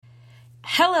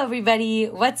Hello, everybody.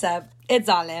 What's up? It's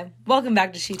Ale. Welcome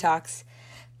back to She Talks.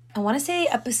 I want to say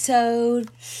episode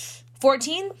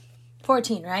 14?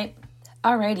 14, right?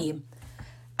 Alrighty.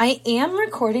 I am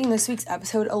recording this week's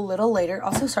episode a little later.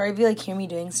 Also, sorry if you hear me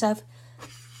doing stuff.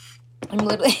 I'm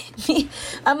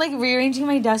rearranging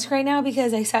my desk right now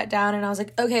because I sat down and I was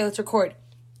like, okay, let's record.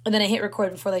 And then I hit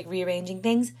record before rearranging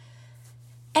things.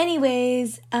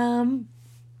 Anyways, I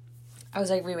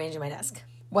was rearranging my desk.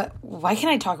 Why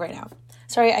can't I talk right now?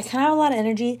 Sorry, I kind of have a lot of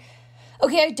energy.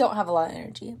 Okay, I don't have a lot of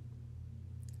energy.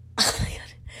 Oh my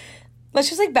God. Let's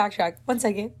just backtrack. 1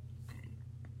 second.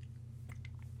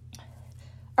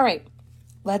 All right,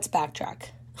 let's backtrack.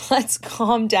 Let's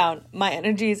calm down. My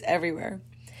energy is everywhere.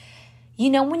 You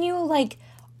know when you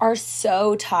are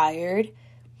so tired,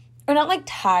 or not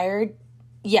tired,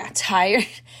 yeah, tired,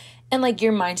 and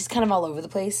your mind is kind of all over the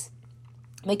place,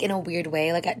 in a weird way.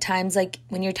 At times,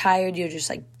 when you're tired, you're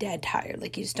just dead tired,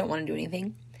 you just don't want to do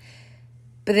anything.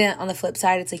 But then on the flip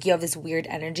side, it's you have this weird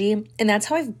energy, and that's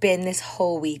how I've been this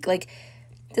whole week.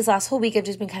 This last whole week, I've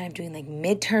just been kind of doing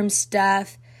midterm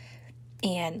stuff,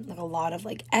 and a lot of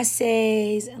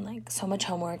essays, and so much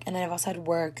homework, and then I've also had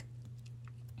work.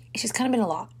 It's just kind of been a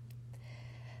lot.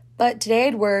 But today I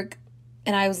had work,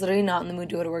 and I was literally not in the mood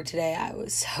to go to work today. I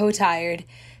was so tired.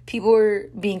 People were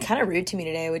being kind of rude to me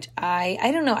today, which I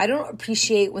don't know. I don't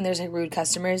appreciate when there's rude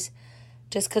customers,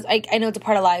 just because I know it's a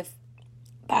part of life,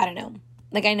 but I don't know.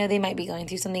 I know they might be going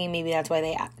through something, and maybe that's why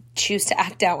they choose to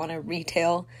act out on a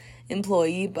retail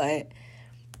employee, but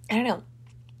I don't know.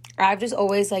 I've just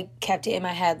always kept it in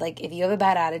my head, if you have a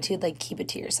bad attitude, keep it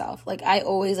to yourself. I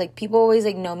always, people always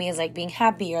know me as being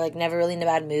happy or never really in a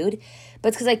bad mood, but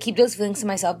it's because I keep those feelings to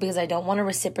myself because I don't want to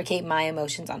reciprocate my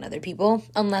emotions on other people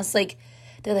unless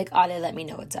they're Ale, let me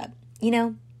know what's up, I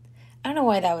don't know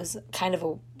why that was kind of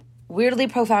a weirdly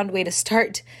profound way to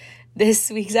start this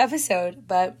week's episode,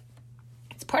 but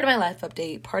it's part of my life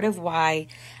update, part of why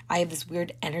I have this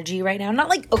weird energy right now.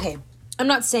 Not okay, I'm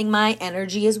not saying my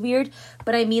energy is weird,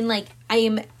 but I mean I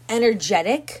am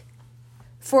energetic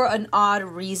for an odd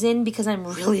reason because I'm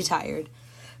really tired.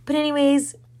 But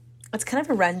anyways, it's kind of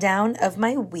a rundown of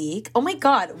my week. Oh my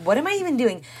God, what am I even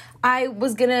doing? I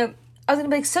was gonna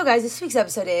be so guys, this week's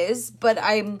episode is, but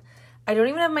I don't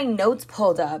even have my notes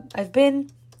pulled up.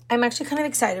 I'm actually kind of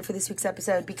excited for this week's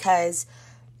episode because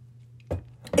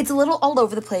it's a little all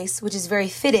over the place, which is very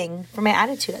fitting for my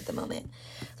attitude at the moment.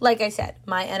 Like I said,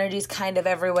 my energy is kind of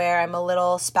everywhere. I'm a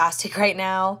little spastic right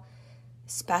now.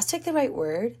 Spastic the right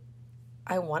word?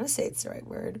 I want to say it's the right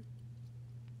word.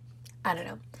 I don't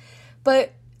know.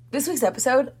 But this week's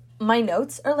episode, my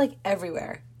notes are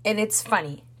everywhere. And it's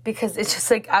funny because it's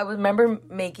just I remember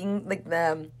making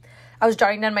I was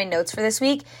jotting down my notes for this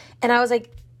week. And I was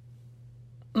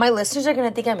my listeners are going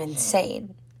to think I'm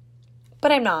insane.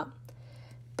 But I'm not.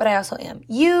 But I also am.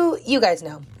 You guys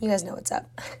know. You guys know what's up.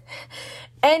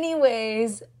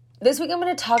 Anyways, this week I'm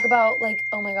going to talk about,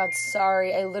 oh my God,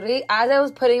 sorry. I literally, as I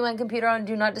was putting my computer on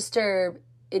Do Not Disturb,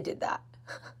 it did that.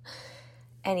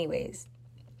 Anyways,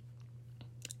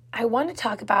 I want to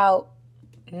talk about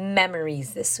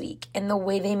memories this week and the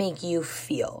way they make you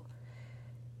feel.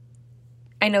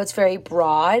 I know it's very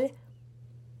broad,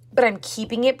 but I'm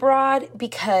keeping it broad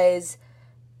because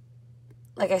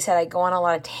like I said, I go on a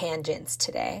lot of tangents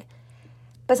today.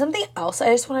 But something else I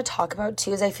just want to talk about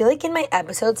too is I feel in my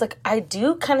episodes, I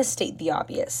do kind of state the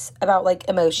obvious about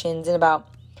emotions and about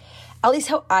at least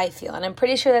how I feel. And I'm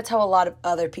pretty sure that's how a lot of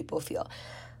other people feel.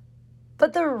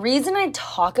 But the reason I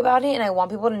talk about it and I want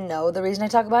people to know the reason I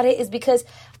talk about it is because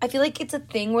I feel it's a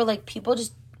thing where people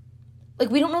just,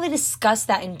 we don't really discuss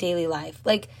that in daily life.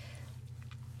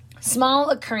 Small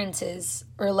occurrences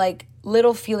or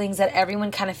little feelings that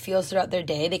everyone kind of feels throughout their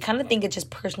day, they kind of think it's just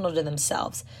personal to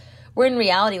themselves. Where in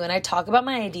reality, when I talk about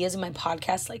my ideas in my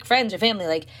podcast, friends or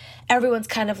family, everyone's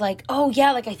kind of oh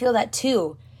yeah, I feel that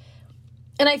too.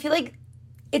 And I feel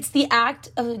it's the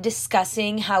act of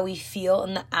discussing how we feel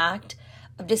and the act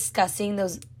of discussing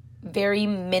those very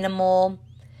minimal,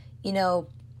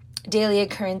 daily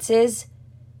occurrences,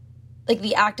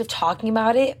 the act of talking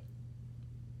about it,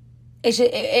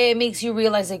 it makes you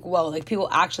realize, whoa, people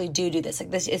actually do this.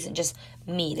 This isn't just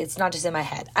me. It's not just in my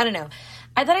head. I don't know.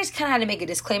 I thought I just kind of had to make a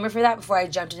disclaimer for that before I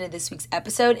jumped into this week's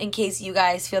episode in case you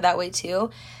guys feel that way too.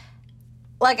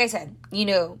 Like I said,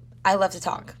 I love to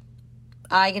talk.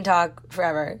 I can talk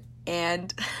forever.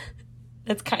 And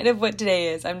that's kind of what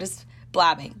today is. I'm just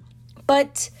blabbing.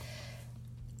 But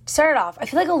start off, I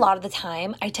feel a lot of the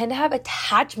time I tend to have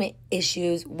attachment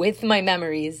issues with my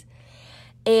memories.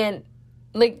 And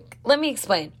let me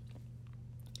explain.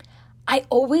 I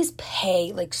always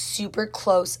pay super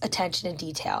close attention to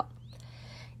detail.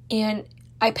 And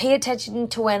I pay attention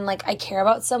to when, like, I care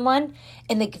about someone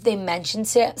and, like, if they mention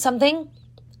something,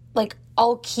 like,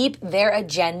 I'll keep their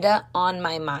agenda on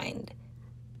my mind,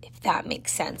 if that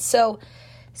makes sense. So,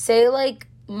 say, like,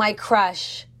 my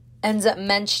crush ends up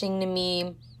mentioning to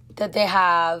me that they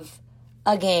have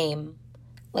a game,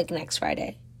 like, next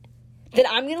Friday. Then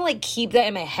I'm going to, like, keep that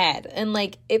in my head. And,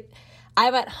 like, if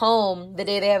I'm at home the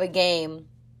day they have a game,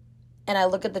 and I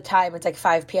look at the time, it's like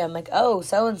 5 p.m., like, oh,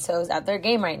 so-and-so's at their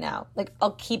game right now. Like,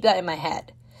 I'll keep that in my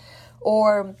head.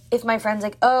 Or if my friend's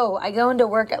like, oh, I go into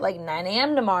work at, like, 9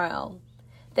 a.m. tomorrow.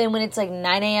 Then when it's, like,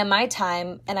 9 a.m. my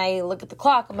time, and I look at the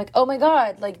clock, I'm like, oh, my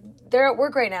God, like, they're at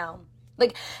work right now.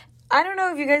 Like, I don't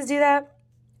know if you guys do that.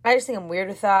 I just think I'm weird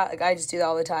with that. Like, I just do that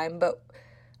all the time. But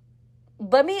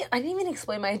I didn't even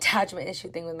explain my attachment issue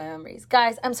thing with my memories.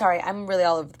 Guys, I'm sorry. I'm really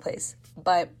all over the place.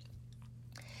 But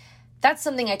that's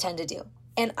something I tend to do.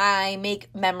 And I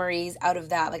make memories out of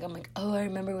that. Like, I'm like, oh, I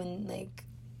remember when, like,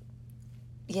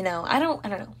 you know, I don't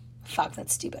know. Fuck,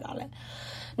 that's stupid on it.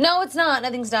 No, it's not.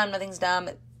 Nothing's dumb.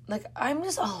 Like, I'm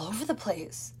just all over the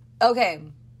place. Okay.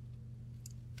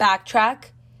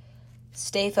 Backtrack.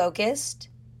 Stay focused.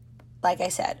 Like I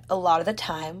said, a lot of the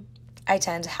time, I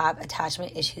tend to have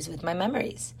attachment issues with my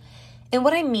memories. And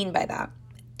what I mean by that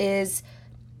is,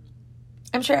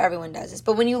 I'm sure everyone does this,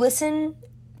 but when you listen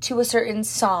to a certain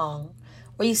song,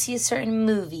 or you see a certain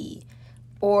movie,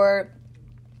 or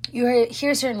you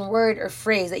hear a certain word or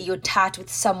phrase that you attach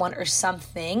with someone or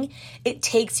something, it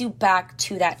takes you back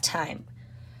to that time.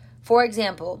 For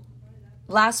example,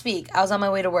 last week, I was on my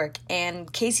way to work,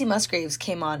 and Casey Musgraves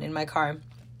came on in my car,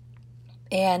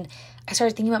 and I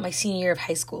started thinking about my senior year of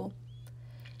high school.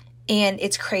 And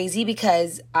it's crazy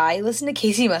because I listened to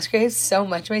Casey Musgraves so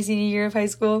much my senior year of high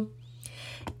school.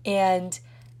 And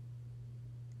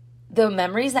the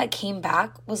memories that came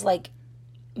back was like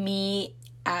me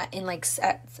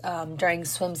during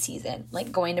swim season,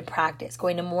 like going to practice,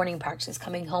 going to morning practice,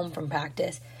 coming home from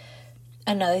practice.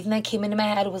 Another thing that came into my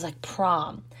head was like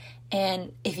prom.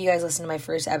 And if you guys listen to my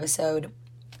first episode,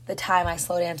 the time I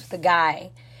slow danced with a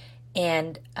guy,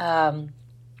 and I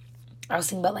was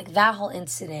thinking about like that whole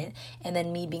incident, and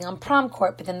then me being on prom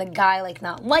court, but then the guy like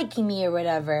not liking me or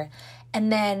whatever.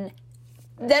 And then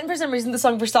for some reason the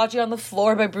song Versace on the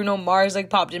Floor by Bruno Mars like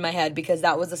popped in my head, because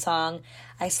that was the song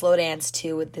I slow danced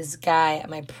to with this guy at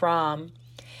my prom.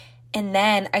 And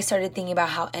then I started thinking about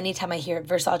how anytime I hear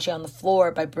Versace on the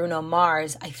Floor by Bruno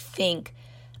Mars, I think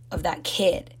of that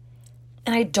kid.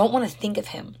 And I don't want to think of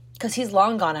him, because he's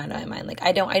long gone out of my mind. Like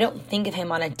I don't think of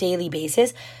him on a daily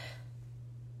basis.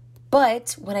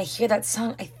 But when I hear that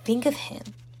song, I think of him.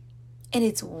 And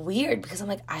it's weird because I'm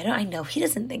like, I know he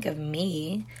doesn't think of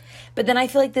me. But then I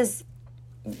feel like this,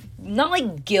 not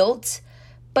like guilt,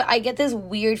 but I get this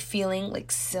weird feeling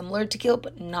like similar to guilt,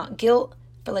 but not guilt,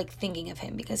 but like thinking of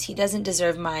him, because he doesn't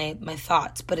deserve my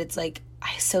thoughts. But it's like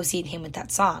I associate him with that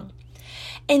song.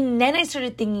 And then I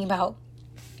started thinking about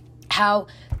how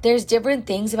there's different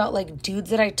things about like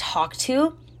dudes that I talk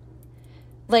to.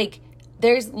 Like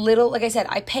there's little, like I said,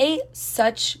 I pay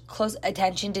such close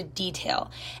attention to detail.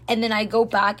 And then I go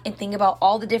back and think about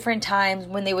all the different times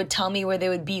when they would tell me where they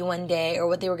would be one day or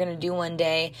what they were going to do one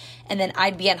day. And then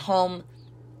I'd be at home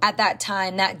at that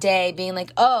time, that day, being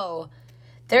like, oh,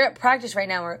 they're at practice right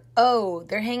now. Or, oh,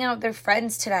 they're hanging out with their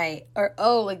friends tonight. Or,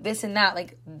 oh, like this and that.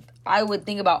 Like I would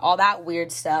think about all that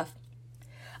weird stuff.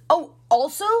 Oh,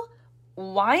 also,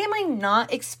 why am I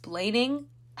not explaining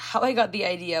how I got the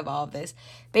idea of all of this?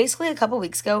 Basically, a couple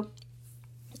weeks ago,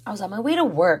 I was on my way to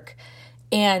work,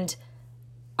 and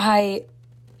I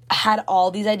had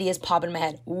all these ideas pop in my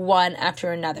head, one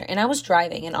after another. And I was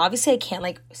driving, and obviously I can't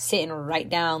like sit and write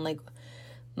down like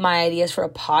my ideas for a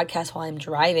podcast while I'm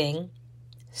driving.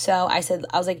 So I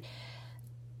was like,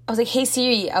 hey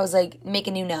Siri, I was like, make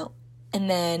a new note. And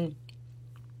then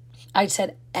I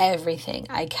said everything.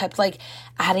 I kept like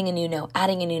adding a new note.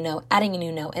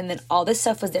 And then all this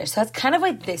stuff was there. So that's kind of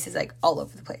like this is like all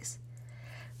over the place.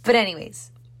 But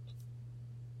anyways,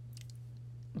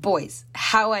 boys,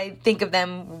 how I think of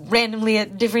them randomly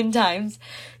at different times.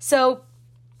 So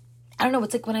I don't know.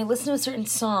 It's like when I listen to a certain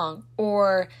song,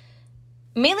 or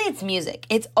mainly it's music.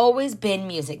 It's always been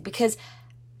music, because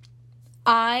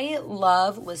I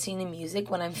love listening to music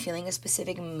when I'm feeling a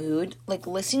specific mood. Like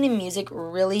listening to music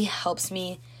really helps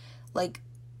me like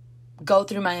go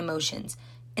through my emotions.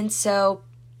 And so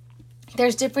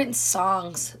there's different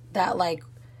songs that like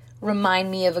remind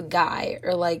me of a guy,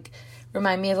 or like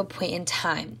remind me of a point in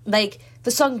time. Like the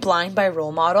song Blind by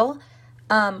Role Model.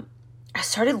 I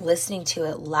started listening to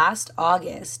it last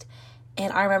August,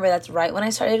 and I remember that's right when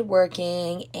I started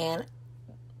working, and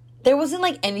there wasn't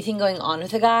like anything going on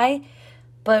with the guy.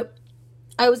 But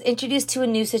I was introduced to a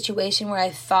new situation where I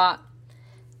thought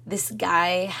this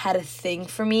guy had a thing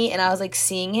for me, and I was like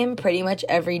seeing him pretty much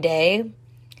every day.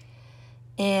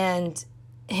 And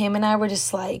him and I were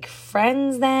just like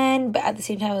friends then, but at the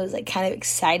same time it was like kind of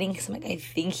exciting because I'm like, I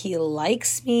think he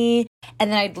likes me.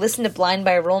 And then I'd listen to Blind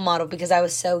by Role Model because I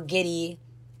was so giddy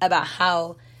about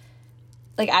how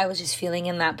like I was just feeling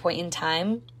in that point in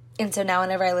time. And so now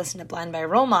whenever I listen to Blind by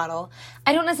Role Model,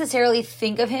 I don't necessarily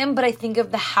think of him, but I think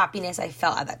of the happiness I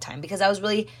felt at that time because I was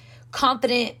really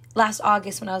confident last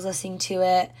August when I was listening to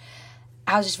it.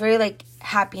 I was just very like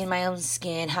happy in my own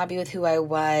skin, happy with who I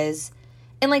was.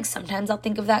 And, like, sometimes I'll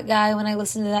think of that guy when I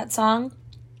listen to that song.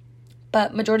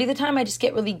 But majority of the time, I just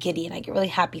get really giddy and I get really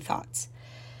happy thoughts.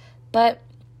 But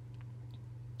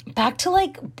back to,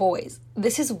 like, boys.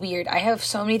 This is weird. I have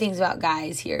so many things about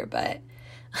guys here, but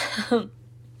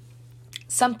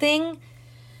something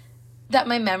that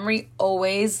my memory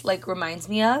always, like, reminds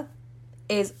me of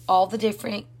is all the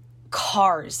different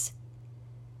cars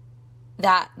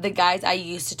that the guys I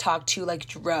used to talk to, like,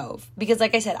 drove. Because,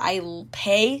 like I said, I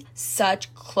pay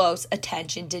such close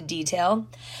attention to detail.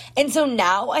 And so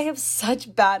now I have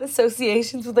such bad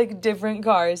associations with, like, different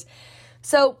cars.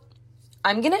 So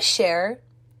I'm going to share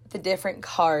the different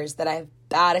cars that I have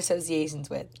bad associations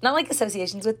with. Not, like,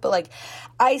 associations with, but, like,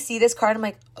 I see this car and I'm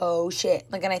like, oh, shit.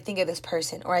 Like, and I think of this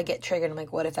person. Or I get triggered. I'm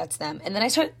like, what if that's them? And then I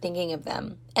start thinking of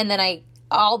them. And then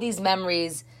all these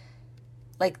memories,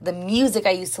 like the music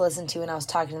I used to listen to when I was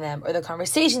talking to them, or the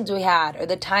conversations we had, or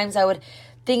the times I would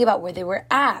think about where they were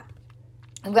at.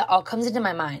 And that all comes into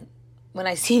my mind when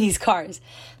I see these cars.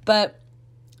 But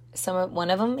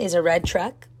one of them is a red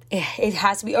truck. It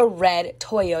has to be a red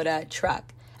Toyota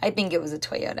truck. I think it was a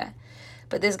Toyota.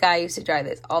 But this guy used to drive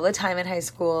this all the time in high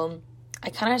school. I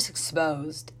kind of just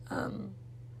exposed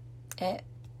it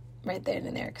right there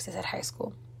and there because I said high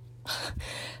school.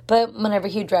 But whenever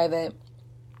he'd drive it,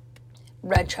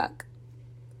 red truck.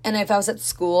 And if I was at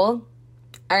school,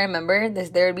 I remember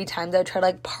there would be times I would try to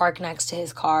like park next to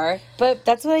his car. But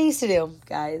that's what I used to do,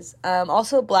 guys.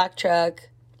 Also a black truck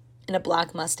and a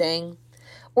black Mustang.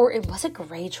 Or it was a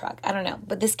gray truck. I don't know.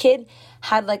 But this kid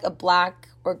had like a black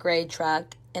or gray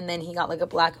truck. And then he got like a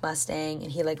black Mustang.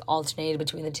 And he like alternated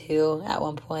between the two at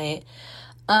one point.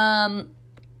 I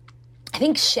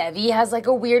think Chevy has like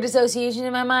a weird association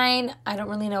in my mind. I don't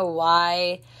really know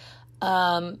why.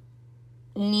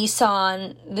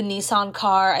 Nissan, the Nissan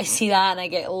car, I see that and I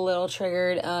get a little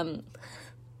triggered.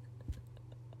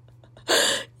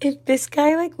 If this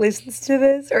guy like listens to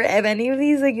this, or if any of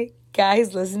these like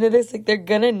guys listen to this, like they're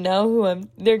gonna know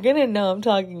I'm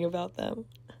talking about them.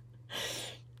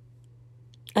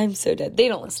 I'm so dead. They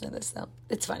don't listen to this though.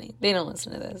 It's funny. They don't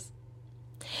listen to this.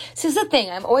 So here's the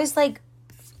thing. I'm always like,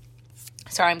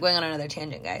 sorry, I'm going on another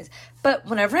tangent, guys. But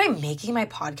whenever I'm making my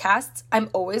podcasts, I'm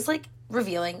always like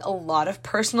revealing a lot of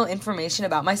personal information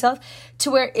about myself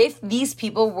to where if these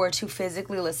people were to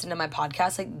physically listen to my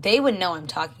podcast, like they would know I'm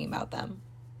talking about them.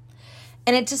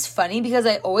 And it's just funny because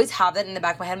I always have that in the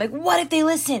back of my head. I'm like, what if they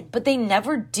listen? But they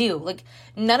never do. Like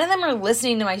none of them are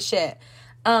listening to my shit.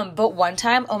 But one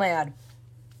time, oh my God.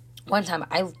 One time,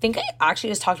 I think I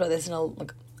actually just talked about this in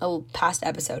a past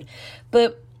episode.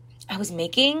 But I was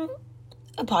making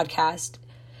a podcast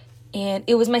and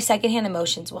it was my secondhand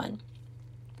emotions one.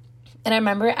 And I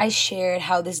remember I shared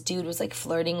how this dude was like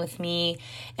flirting with me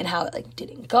and how it like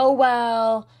didn't go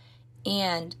well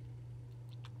and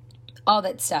all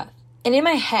that stuff. And in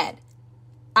my head,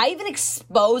 I even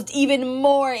exposed even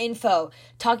more info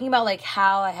talking about like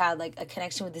how I had like a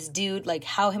connection with this dude, like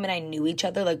how him and I knew each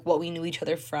other, like what we knew each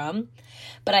other from.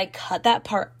 But I cut that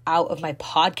part out of my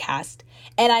podcast.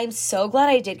 And I'm so glad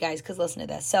I did, guys, because listen to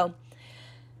this. So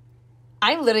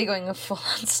I'm literally going a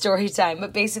full-on story time,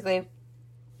 but basically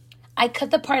I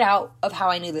cut the part out of how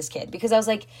I knew this kid because I was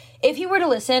like, if he were to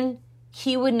listen,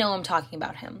 he would know I'm talking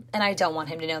about him. And I don't want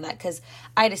him to know that because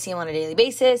I had to see him on a daily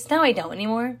basis. Now I don't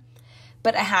anymore,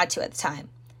 but I had to at the time.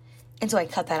 And so I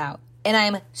cut that out. And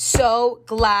I'm so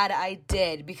glad I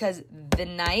did because the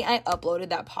night I uploaded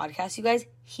that podcast, you guys,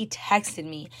 he texted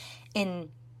me and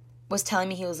was telling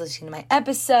me he was listening to my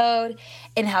episode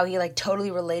and how he like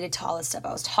totally related to all the stuff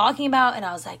I was talking about. And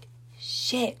I was like,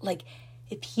 shit, like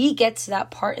if he gets to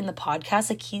that part in the podcast,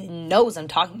 like he knows I'm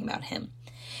talking about him.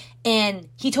 And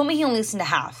he told me he only listened to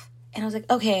half. And I was like,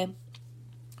 okay,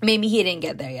 maybe he didn't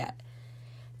get there yet.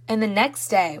 And the next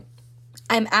day,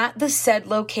 I'm at the said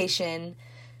location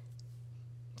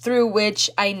through which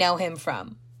I know him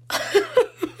from.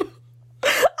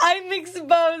 I'm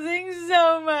exposing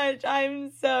so much.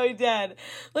 I'm so dead.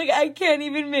 Like, I can't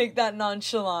even make that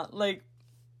nonchalant. Like,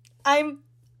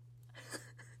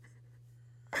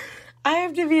 I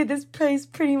have to be at this place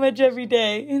pretty much every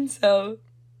day. And so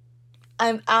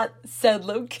I'm at said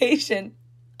location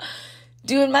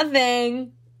doing my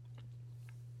thing.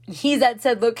 He's at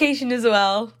said location as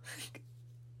well.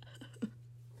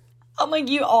 I'm like,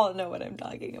 you all know what I'm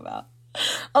talking about.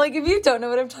 I'm like, if you don't know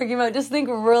what I'm talking about, just think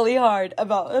really hard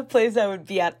about a place I would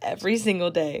be at every single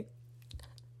day.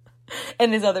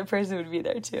 And this other person would be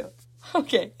there too.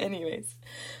 Okay, anyways.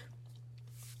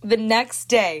 The next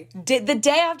day, the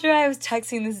day after I was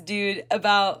texting this dude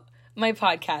about my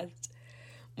podcast,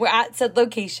 we're at said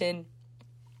location.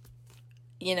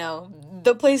 You know,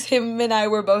 the place him and I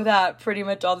were both at pretty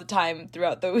much all the time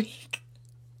throughout the week.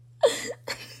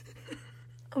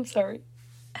 I'm sorry.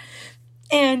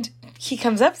 And he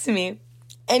comes up to me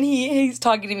and he's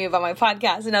talking to me about my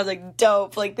podcast. And I was like,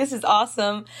 dope. Like, this is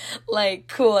awesome. Like,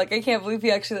 cool. Like, I can't believe he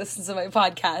actually listens to my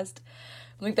podcast.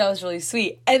 I'm like, that was really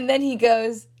sweet. And then he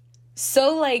goes,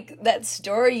 so, like, that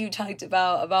story you talked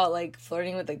about, like,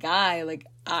 flirting with a guy, like,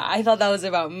 I thought that was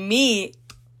about me.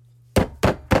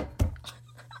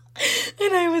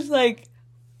 And I was like,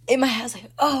 in my head, I was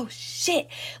like, oh, shit.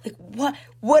 Like,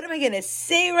 what am I going to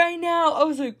say right now? I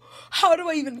was like, how do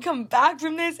I even come back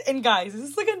from this? And guys, this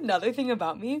is, like, another thing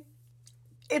about me.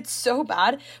 It's so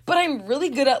bad, but I'm really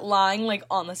good at lying, like,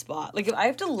 on the spot. Like, if I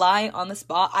have to lie on the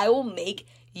spot, I will make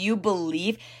you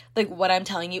believe, like, what I'm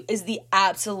telling you is the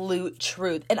absolute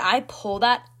truth. And I pull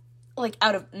that, like,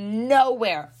 out of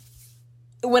nowhere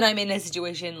when I'm in a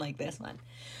situation like this one.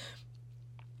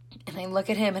 And I look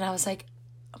at him and I was like,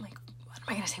 what am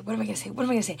I going to say? What am I going to say? What am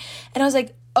I going to say? And I was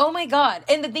like, oh my God.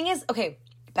 And the thing is, okay,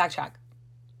 backtrack.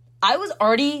 I was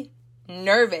already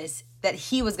nervous that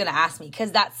he was going to ask me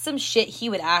because that's some shit he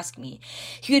would ask me.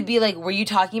 He would be like, were you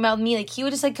talking about me? Like, he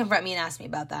would just, like, confront me and ask me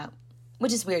about that,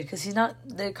 which is weird because he's not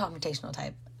the confrontational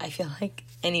type, I feel like.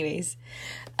 Anyways,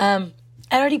 I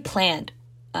already planned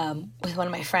with one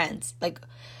of my friends, like,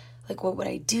 what would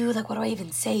I do? Like, what do I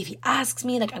even say? If he asks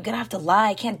me, like, I'm going to have to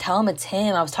lie. I can't tell him it's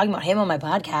him. I was talking about him on my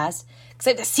podcast because I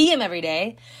have to see him every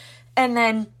day. And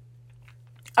then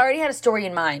I already had a story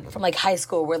in mind from, like, high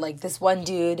school where, like, this one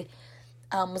dude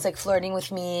was, like, flirting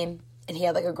with me, and he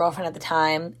had, like, a girlfriend at the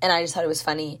time, and I just thought it was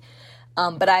funny.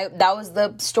 But that was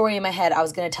the story in my head I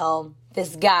was going to tell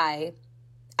this guy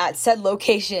at said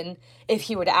location if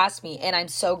he were to ask me, and I'm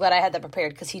so glad I had that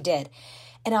prepared because he did.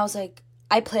 And I was like,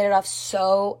 I played it off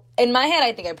so... In my head,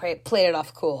 I think I played it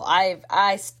off cool.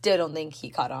 I still don't think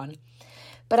he caught on.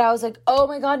 But I was like, oh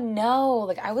my God, no.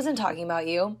 Like, I wasn't talking about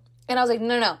you. And I was like,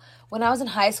 no. When I was in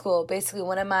high school, basically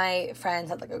one of my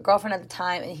friends had, like, a girlfriend at the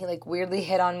time, and he, like, weirdly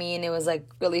hit on me, and it was, like,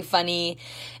 really funny.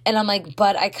 And I'm like,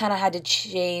 but I kind of had to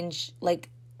change, like,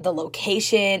 the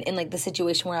location and, like, the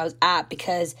situation where I was at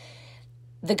because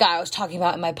the guy I was talking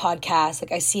about in my podcast,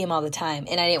 like, I see him all the time,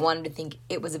 and I didn't want him to think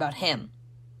it was about him.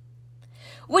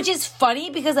 Which is funny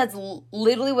because that's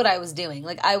literally what I was doing.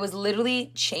 Like, I was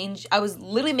literally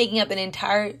making up an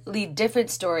entirely different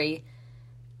story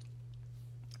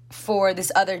for this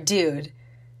other dude.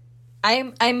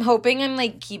 I'm hoping I'm,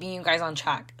 like, keeping you guys on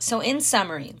track. So, in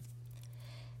summary,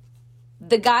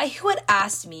 the guy who had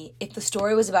asked me if the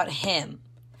story was about him,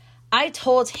 I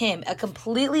told him a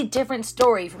completely different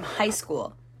story from high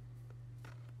school.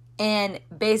 And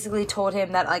basically told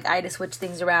him that, like, I had to switch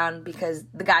things around because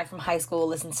the guy from high school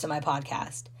listens to my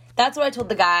podcast. That's what I told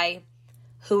the guy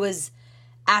who was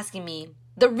asking me,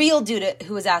 the real dude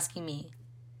who was asking me.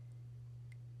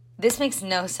 This makes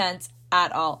no sense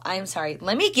at all. I'm sorry.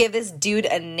 Let me give this dude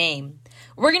a name.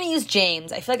 We're going to use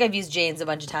James. I feel like I've used James a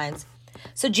bunch of times.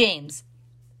 So, James.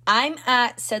 I'm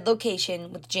at said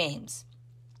location with James,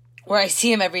 where I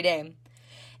see him every day.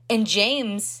 And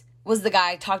James was the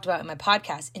guy I talked about in my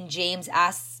podcast. And James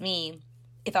asked me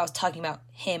if I was talking about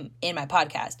him in my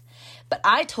podcast. But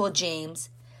I told James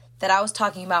that I was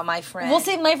talking about my friend. We'll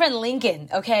say my friend Lincoln,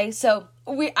 okay? So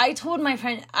I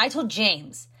told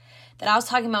James that I was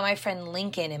talking about my friend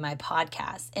Lincoln in my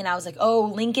podcast. And I was like,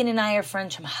 oh, Lincoln and I are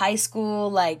friends from high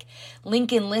school. Like,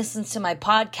 Lincoln listens to my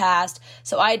podcast.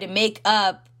 So I had to make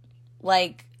up,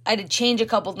 like, I had to change a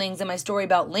couple things in my story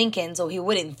about Lincoln so he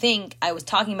wouldn't think I was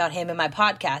talking about him in my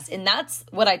podcast. And that's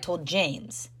what I told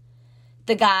James,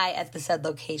 the guy at the said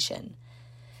location.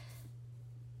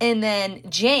 And then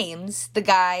James, the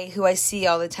guy who I see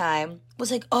all the time,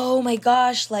 was like, oh my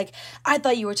gosh, like, I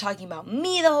thought you were talking about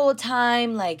me the whole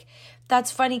time. Like,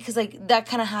 that's funny because, like, that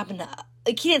kind of happened to,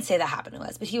 like, he didn't say that happened to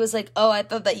us, but he was like, oh, I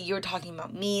thought that you were talking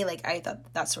about me. Like, I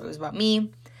thought that story was about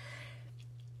me.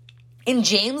 And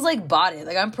James, like, bought it.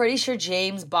 Like, I'm pretty sure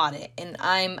James bought it. And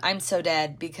I'm so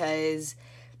dead because,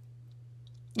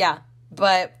 yeah.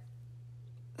 But,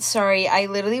 sorry, I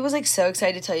literally was, like, so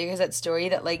excited to tell you guys that story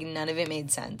that, like, none of it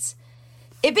made sense.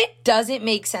 If it doesn't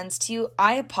make sense to you,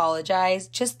 I apologize.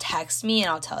 Just text me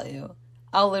and I'll tell you.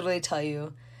 I'll literally tell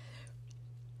you.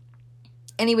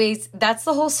 Anyways, that's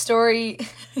the whole story.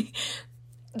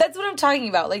 That's what I'm talking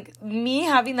about. Like, me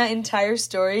having that entire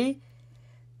story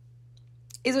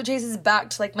is what chases back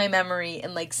to, like, my memory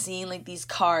and, like, seeing, like, these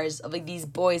cars of, like, these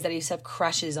boys that I used to have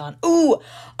crushes on. Ooh,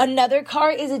 another car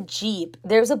is a Jeep.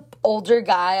 There's an older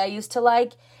guy I used to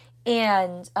like,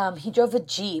 and he drove a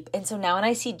Jeep. And so now when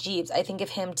I see Jeeps, I think of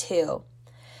him too.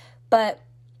 But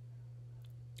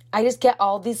I just get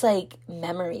all these, like,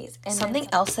 memories. And something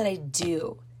else that I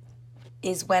do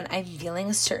is when I'm feeling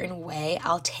a certain way,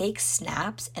 I'll take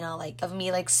snaps and I'll, like, of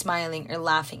me, like, smiling or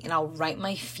laughing, and I'll write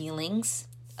my feelings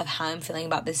of how I'm feeling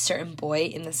about this certain boy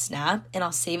in the snap, and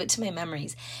I'll save it to my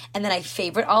memories. And then I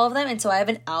favorite all of them, and so I have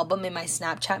an album in my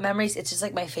Snapchat memories. It's just,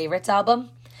 like, my favorites album.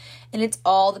 And it's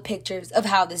all the pictures of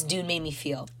how this dude made me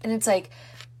feel. And it's like,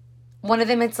 one of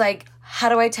them, it's like, how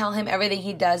do I tell him everything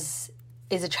he does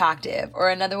is attractive? Or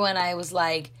another one, I was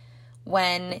like,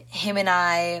 when him and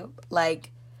I,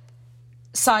 like,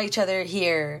 saw each other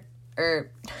here.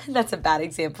 Or, that's a bad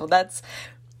example.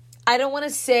 I don't want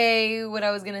to say what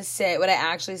I was going to say, what I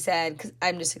actually said, because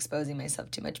I'm just exposing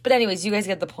myself too much. But anyways, you guys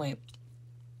get the point.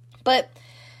 But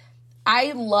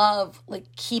I love,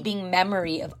 like, keeping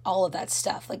memory of all of that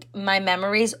stuff. Like, my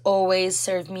memories always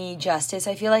serve me justice,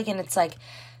 I feel like. And it's like,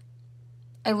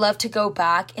 I love to go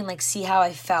back and, like, see how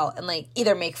I felt and, like,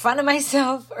 either make fun of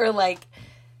myself or, like,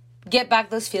 get back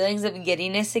those feelings of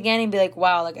giddiness again and be like,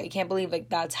 wow, like, I can't believe, like,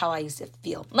 that's how I used to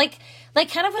feel. Like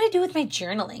kind of what I do with my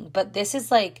journaling. But this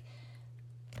is, like,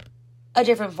 a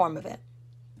different form of it.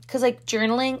 Because, like,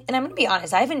 journaling, and I'm going to be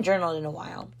honest, I haven't journaled in a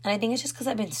while. And I think it's just because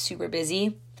I've been super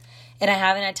busy. And I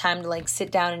haven't had time to, like, sit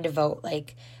down and devote,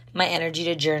 like, my energy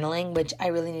to journaling, which I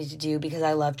really need to do because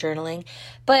I love journaling.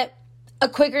 But a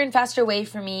quicker and faster way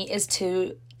for me is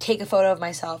to take a photo of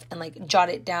myself and, like, jot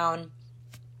it down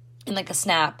in, like, a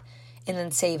snap and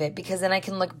then save it. Because then I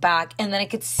can look back and then I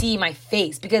could see my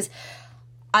face. Because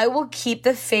I will keep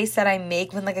the face that I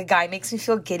make when, like, a guy makes me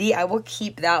feel giddy. I will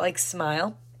keep that, like,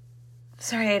 smile.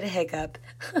 Sorry, I had a hiccup.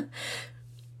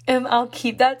 And I'll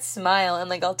keep that smile and,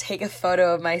 like, I'll take a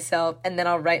photo of myself and then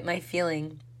I'll write my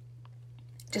feeling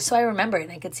just so I remember it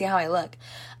and I can see how I look.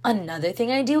 Another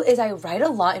thing I do is I write a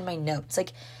lot in my notes.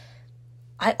 Like,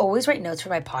 I always write notes for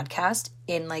my podcast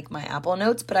in, like, my Apple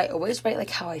Notes, but I always write, like,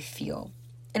 how I feel.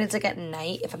 And it's, like, at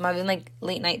night, if I'm having, like,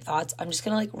 late night thoughts, I'm just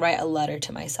gonna, like, write a letter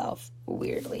to myself,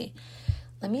 weirdly.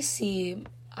 Let me see.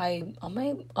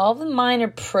 All of mine are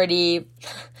pretty...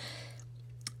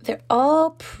 They're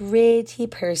all pretty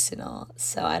personal,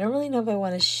 so I don't really know if I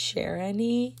want to share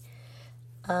any.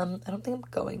 I don't think I'm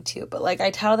going to, but, like, I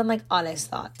title them, like, honest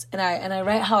thoughts, and I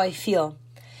write how I feel,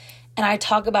 and I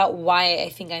talk about why I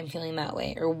think I'm feeling that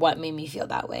way, or what made me feel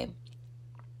that way,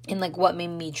 and, like, what made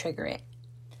me trigger it,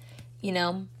 you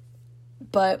know?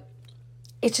 But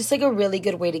it's just, like, a really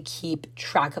good way to keep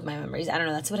track of my memories. I don't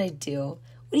know, that's what I do.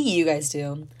 What do you guys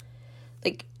do?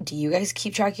 Like, do you guys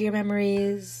keep track of your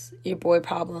memories, your boy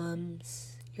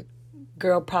problems, your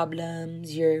girl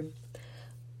problems, your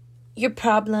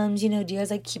problems, you know? Do you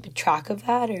guys, like, keep track of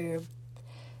that? Or,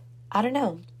 I don't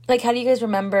know. Like, how do you guys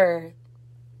remember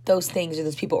those things or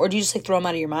those people? Or do you just, like, throw them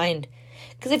out of your mind?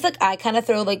 Because I feel like I kind of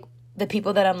throw, like, the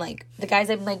people that I'm, like, the guys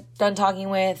I'm, like, done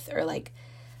talking with, or, like,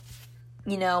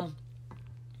 you know,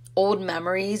 old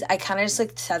memories. I kind of just,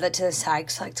 like, set that to the side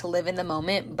to, like, to live in the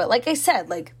moment. But like I said,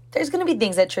 like, there's going to be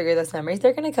things that trigger those memories.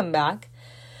 They're going to come back.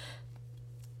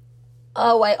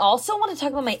 Oh, I also want to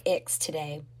talk about my ex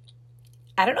today.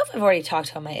 I don't know if I've already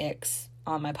talked about my ex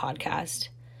on my podcast.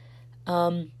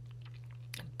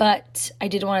 But I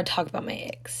did want to talk about my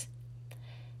ex.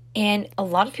 And a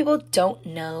lot of people don't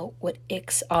know what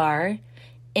icks are.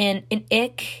 And an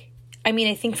ick, I mean,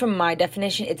 I think from my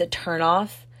definition, it's a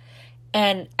turnoff.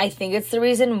 And I think it's the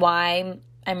reason why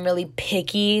I'm really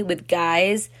picky with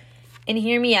guys. And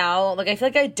hear me out. Like, I feel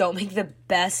like I don't make the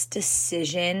best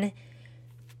decision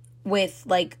with,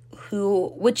 like,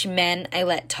 which men I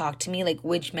let talk to me. Like,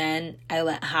 which men I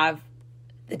let have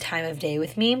the time of day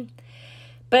with me.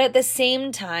 But at the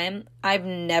same time, I've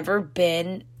never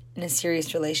been in a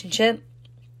serious relationship.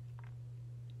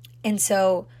 And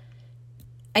so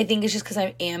I think it's just because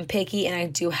I am picky and I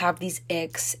do have these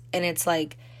icks. And it's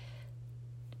like,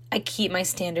 I keep my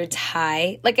standards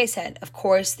high. Like I said, of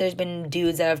course, there's been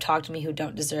dudes that have talked to me who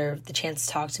don't deserve the chance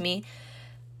to talk to me.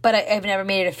 But I've never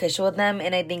made it official with them.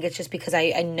 And I think it's just because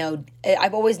I know,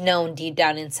 I've always known deep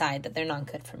down inside that they're not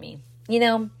good for me. You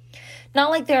know? Not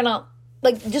like they're not,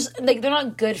 like, just, like, they're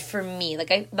not good for me.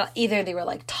 Like, either they were,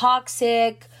 like,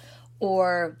 toxic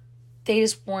or they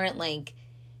just weren't, like,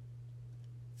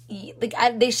 like,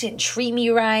 they shouldn't treat me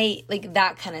right. Like,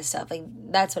 that kind of stuff. Like,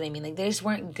 that's what I mean. Like, they just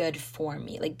weren't good for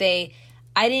me. Like,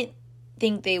 I didn't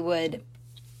think they would.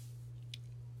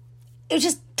 It was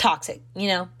just toxic, you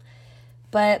know?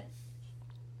 But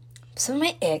some of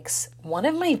my icks, one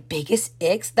of my biggest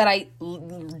icks that I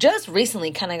just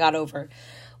recently kind of got over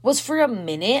was, for a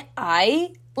minute,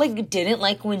 I, like, didn't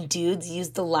like when dudes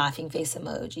used the laughing face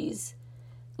emojis.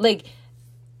 Like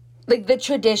the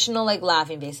traditional, like,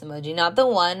 laughing face emoji. Not the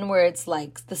one where it's,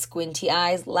 like, the squinty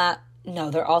eyes.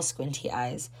 No, they're all squinty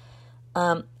eyes.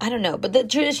 I don't know. But the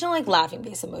traditional, like, laughing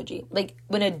face emoji. Like,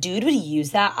 when a dude would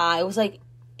use that, I was like,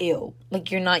 ew.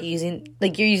 Like, you're using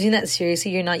that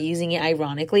seriously. You're not using it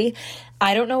ironically.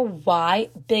 I don't know why.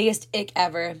 Biggest ick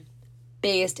ever.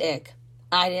 Biggest ick.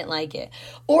 I didn't like it.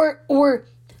 Or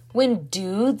when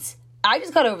dudes, I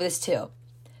just got over this too.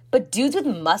 But dudes with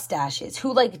mustaches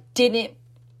who, like, didn't,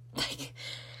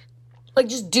 like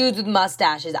just dudes with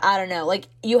mustaches. I don't know. Like,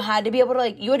 you had to be able to,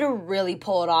 like, you had to really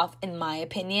pull it off, in my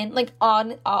opinion. Like,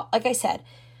 like I said,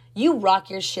 you rock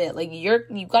your shit. Like,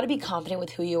 you got to be confident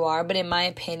with who you are. But in my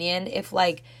opinion, if,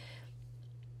 like,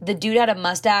 the dude had a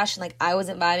mustache and, like, I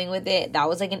wasn't vibing with it, that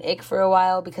was, like, an ick for a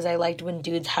while, because I liked when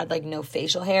dudes had, like, no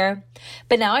facial hair.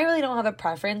 But now I really don't have a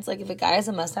preference. Like, if a guy has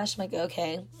a mustache, I'm like,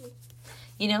 okay.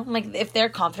 You know, I'm like, if they're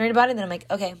confident about it, then I'm like,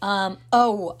 okay.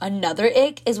 Another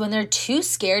ick is when they're too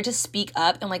scared to speak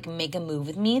up and, like, make a move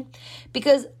with me.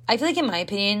 Because I feel like, in my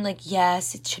opinion, like,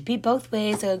 yes, it should be both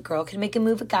ways. Like, a girl can make a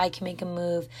move, a guy can make a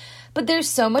move. But there's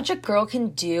so much a girl can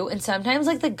do, and sometimes,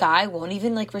 like, the guy won't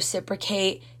even, like,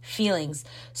 reciprocate feelings.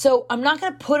 So I'm not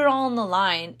going to put it all on the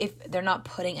line if they're not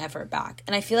putting effort back.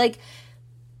 And I feel like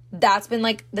that's been,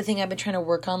 like, the thing I've been trying to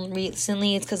work on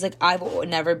recently. It's because, like, I've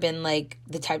never been, like,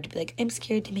 the type to be like, I'm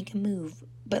scared to make a move.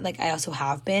 But, like, I also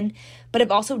have been. But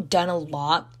I've also done a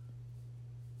lot,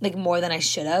 like, more than I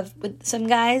should have with some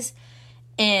guys.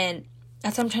 And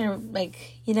that's what I'm trying to,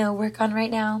 like, you know, work on right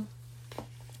now.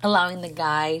 Allowing the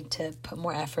guy to put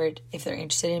more effort if they're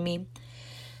interested in me.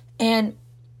 And,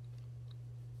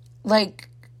 like,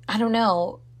 I don't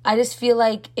know. I just feel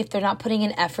like if they're not putting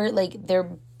in effort, like, they're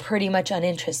pretty much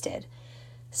uninterested.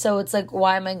 So it's like,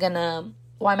 why am I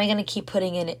gonna keep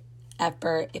putting in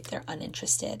effort if they're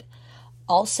uninterested?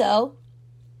 Also,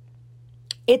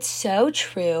 it's so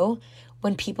true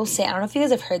when people say, I don't know if you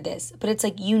guys have heard this, but it's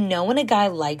like, you know when a guy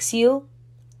likes you,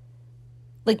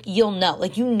 like, you'll know.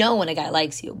 Like, you know when a guy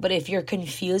likes you. But if you're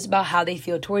confused about how they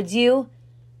feel towards you,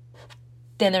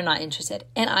 then they're not interested.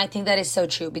 And I think that is so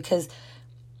true, because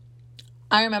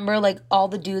I remember, like, all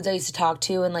the dudes I used to talk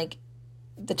to, and, like,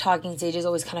 the talking stages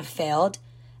always kind of failed.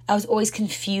 I was always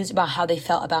confused about how they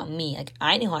felt about me. Like,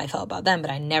 I knew how I felt about them, but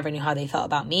I never knew how they felt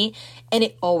about me. And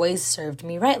it always served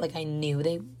me right. Like, I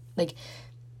knew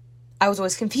I was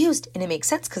always confused. And it makes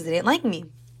sense because they didn't like me.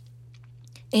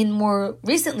 And more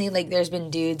recently, like, there's been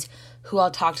dudes who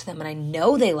I'll talk to them and I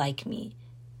know they like me.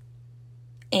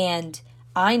 And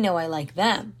I know I like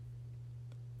them.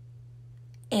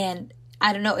 And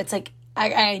I don't know, it's like,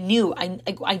 I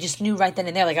just knew right then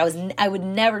and there. Like, I would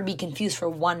never be confused for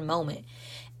one moment.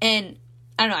 And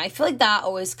I don't know, I feel like that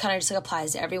always kind of just, like,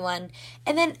 applies to everyone.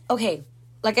 And then, okay,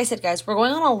 like I said, guys, we're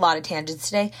going on a lot of tangents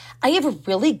today. I have a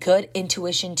really good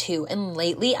intuition too. And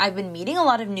lately, I've been meeting a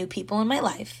lot of new people in my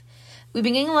life. We've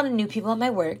been getting a lot of new people at my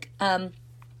work.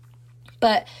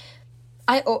 But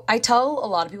I tell a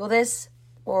lot of people this,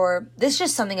 or this is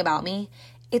just something about me.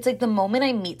 It's like, the moment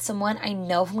I meet someone, I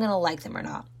know if I'm going to like them or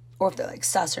not, or if they're, like,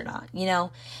 sus or not, you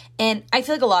know? And I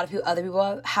feel like a lot of other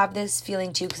people have this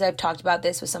feeling too, because I've talked about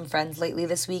this with some friends lately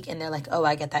this week, and they're like, oh,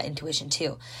 I get that intuition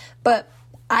too. But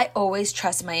I always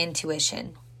trust my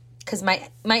intuition, because my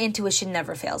intuition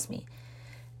never fails me.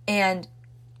 And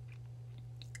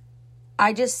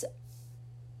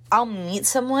I'll meet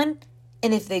someone,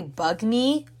 and if they bug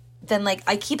me, then, like,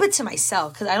 I keep it to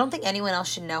myself, because I don't think anyone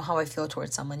else should know how I feel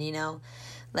towards someone, you know?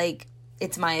 Like,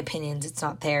 it's my opinions, it's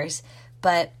not theirs.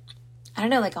 But I don't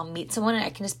know, like, I'll meet someone and I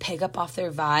can just pick up off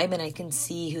their vibe, and I can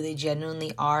see who they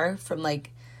genuinely are from,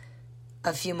 like,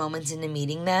 a few moments into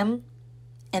meeting them.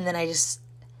 And then it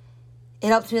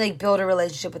helps me, like, build a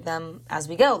relationship with them as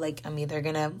we go. Like, I'm either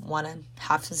going to want to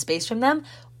have some space from them,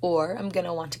 or I'm going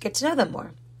to want to get to know them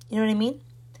more. You know what I mean?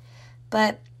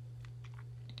 But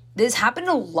this happened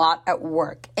a lot at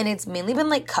work, and it's mainly been,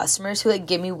 like, customers who, like,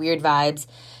 give me weird vibes.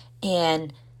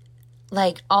 And,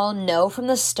 like, I'll know from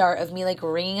the start of me, like,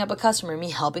 ringing up a customer, me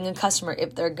helping a customer,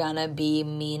 if they're gonna be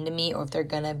mean to me, or if they're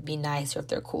gonna be nice, or if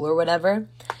they're cool or whatever.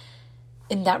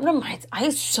 And that reminds, I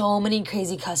have so many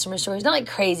crazy customer stories. Not, like,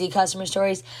 crazy customer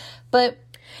stories, but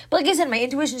like I said, my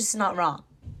intuition is just not wrong.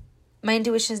 my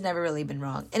intuition has never really been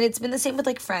wrong. And it's been the same with,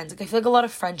 like, friends. Like, I feel like a lot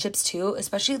of friendships, too,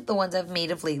 especially the ones I've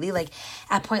made of lately, like,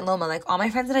 at Point Loma. Like, all my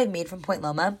friends that I've made from Point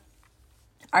Loma,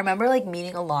 I remember, like,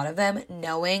 meeting a lot of them,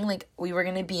 knowing, like, we were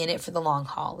going to be in it for the long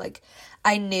haul. Like,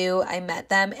 I knew I met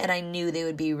them, and I knew they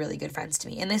would be really good friends to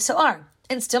me. And they still are.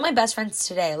 And still my best friends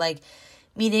today. Like,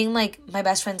 meeting, like, my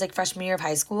best friends, like, freshman year of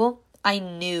high school, I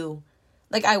knew,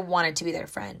 like, I wanted to be their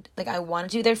friend. Like, I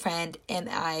wanted to be their friend, and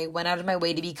I went out of my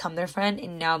way to become their friend,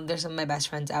 and now they're some of my best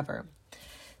friends ever.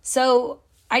 So,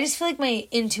 I just feel like my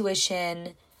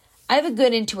intuition, I have a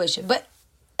good intuition, but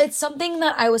it's something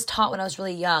that I was taught when I was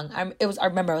really young. I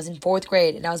remember I was in 4th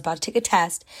grade, and I was about to take a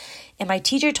test, and my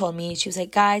teacher told me, she was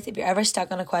like, guys, if you're ever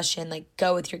stuck on a question, like,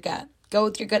 go with your gut. Go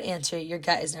with your gut answer. Your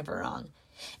gut is never wrong.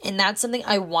 And that's something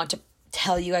I want to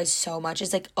tell you guys so much,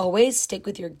 is like, always stick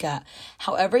with your gut.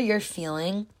 However you're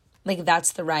feeling, like,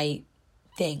 that's the right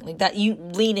thing. Like, that, you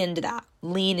lean into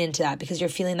that because you're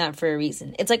feeling that for a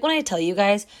reason. It's like when I tell you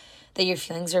guys that your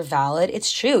feelings are valid,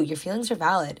 it's true. Your feelings are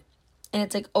valid. And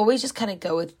it's like, always just kind of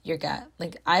go with your gut.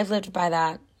 Like, I've lived by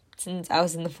that since I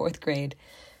was in the 4th grade.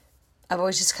 I've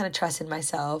always just kind of trusted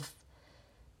myself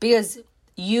because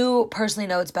you personally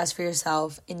know what's best for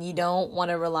yourself, and you don't want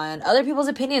to rely on other people's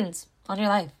opinions on your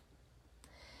life.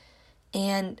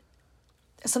 And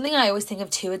something I always think of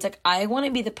too, it's like, I want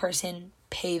to be the person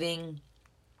paving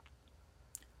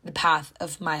the path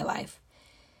of my life.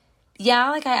 Yeah,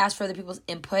 like, I ask for other people's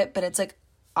input, but it's like,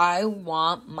 I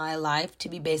want my life to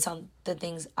be based on the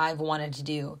things I've wanted to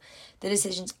do, the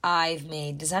decisions I've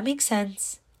made. Does that make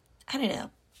sense? I don't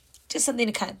know. Just something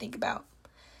to kind of think about.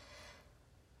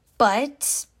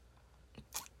 But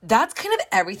that's kind of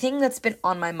everything that's been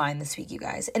on my mind this week, you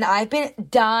guys. And I've been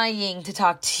dying to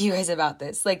talk to you guys about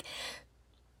this. Like,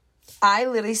 I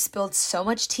literally spilled so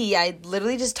much tea. I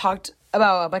literally just talked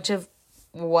about a bunch of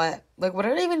what did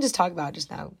I even just talk about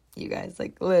just now, you guys?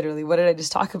 Like, literally, what did I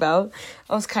just talk about?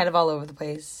 I was kind of all over the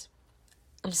place.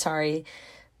 I'm sorry.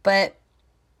 But,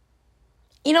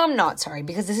 you know, I'm not sorry,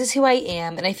 because this is who I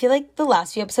am. And I feel like the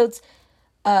last few episodes,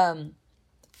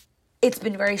 it's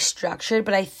been very structured,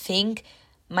 but I think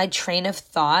my train of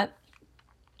thought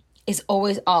is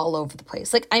always all over the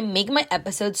place. Like, I make my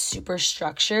episodes super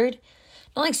structured.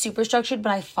 Not like super structured,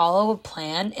 but I follow a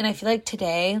plan. And I feel like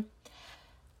today,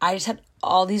 I just had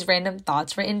all these random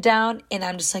thoughts written down, and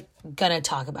I'm just like, gonna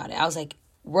talk about it. I was like,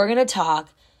 we're gonna talk.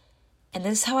 And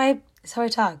this is how I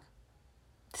talk.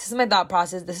 This is my thought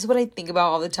process. This is what I think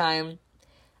about all the time.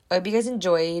 I hope you guys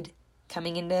enjoyed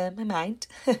coming into my mind.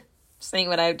 Saying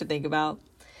what I have to think about.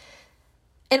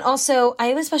 And also, I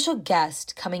have a special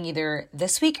guest coming either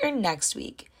this week or next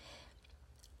week.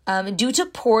 Due to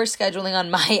poor scheduling on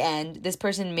my end, this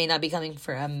person may not be coming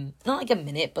for, not like a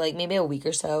minute, but like maybe a week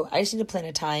or so. I just need to plan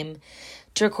a time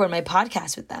to record my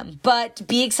podcast with them. But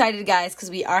be excited, guys,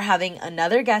 because we are having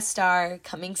another guest star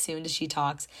coming soon to She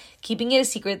Talks. Keeping it a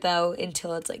secret, though,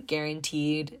 until it's like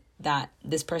guaranteed that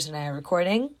this person and I are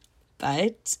recording.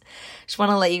 But just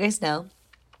want to let you guys know.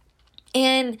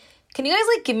 And can you guys,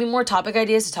 like, give me more topic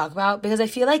ideas to talk about? Because I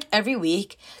feel like every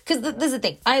week, because this is the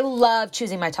thing, I love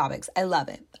choosing my topics. I love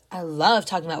it. I love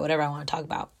talking about whatever I want to talk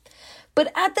about.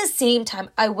 But at the same time,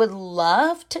 I would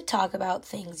love to talk about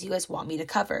things you guys want me to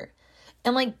cover.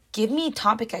 And, like, give me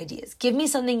topic ideas. Give me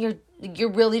something you're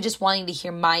really just wanting to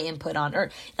hear my input on. Or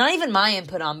not even my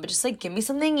input on, but just, like, give me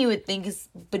something you would think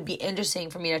would be interesting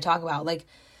for me to talk about. Like,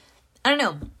 I don't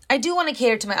know. I do want to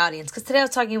cater to my audience. Because today I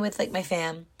was talking with, like, my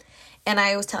fam. And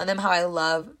I was telling them how I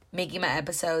love making my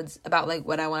episodes about, like,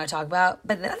 what I want to talk about.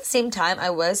 But then at the same time, I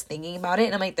was thinking about it.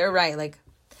 And I'm like, they're right. Like,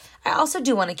 I also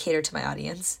do want to cater to my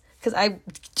audience. Because I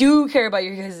do care about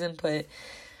your guys' input.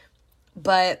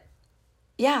 But,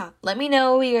 yeah. Let me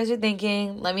know what you guys are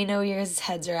thinking. Let me know where your guys'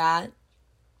 heads are at.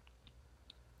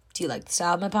 Do you like the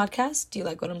style of my podcast? Do you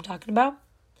like what I'm talking about?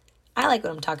 I like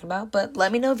what I'm talking about. But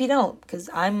let me know if you don't. Because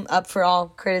I'm up for all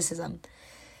criticism.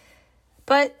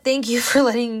 But thank you for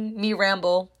letting me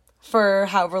ramble for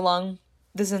however long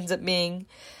this ends up being.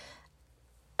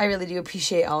 I really do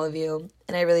appreciate all of you.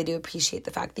 And I really do appreciate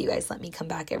the fact that you guys let me come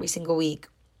back every single week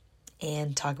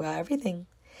and talk about everything.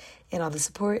 And all the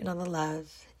support and all the love.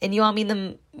 And you all mean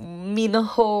the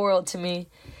whole world to me.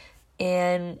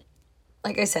 And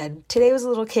like I said, today was a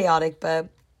little chaotic, but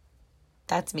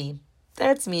that's me.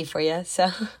 That's me for you. So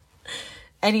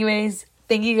anyways,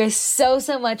 thank you guys so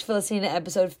much for listening to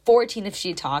episode 14 of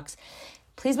She Talks.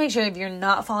 Please make sure if you're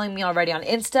not following me already on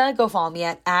Insta, go follow me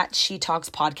at She Talks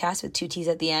Podcast with 2 T's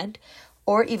at the end.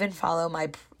 Or even follow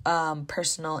my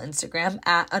personal Instagram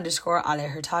at _Ale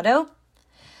Hurtado.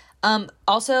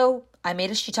 Also, I made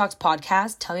a She Talks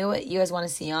podcast. Tell me what you guys want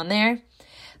to see on there.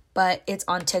 but it's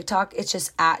on TikTok. It's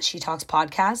just at She Talks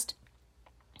Podcast,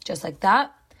 just like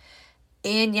that.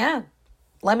 And yeah,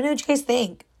 let me know what you guys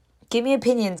think. Give me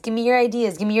opinions. Give me your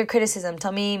ideas. Give me your criticism.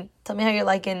 Tell me how you're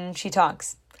liking She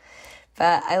Talks.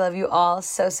 But I love you all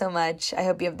so, so much. I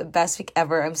hope you have the best week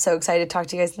ever. I'm so excited to talk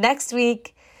to you guys next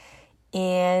week.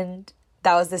 And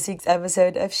that was this week's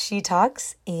episode of She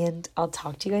Talks. And I'll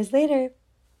talk to you guys later.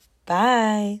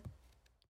 Bye.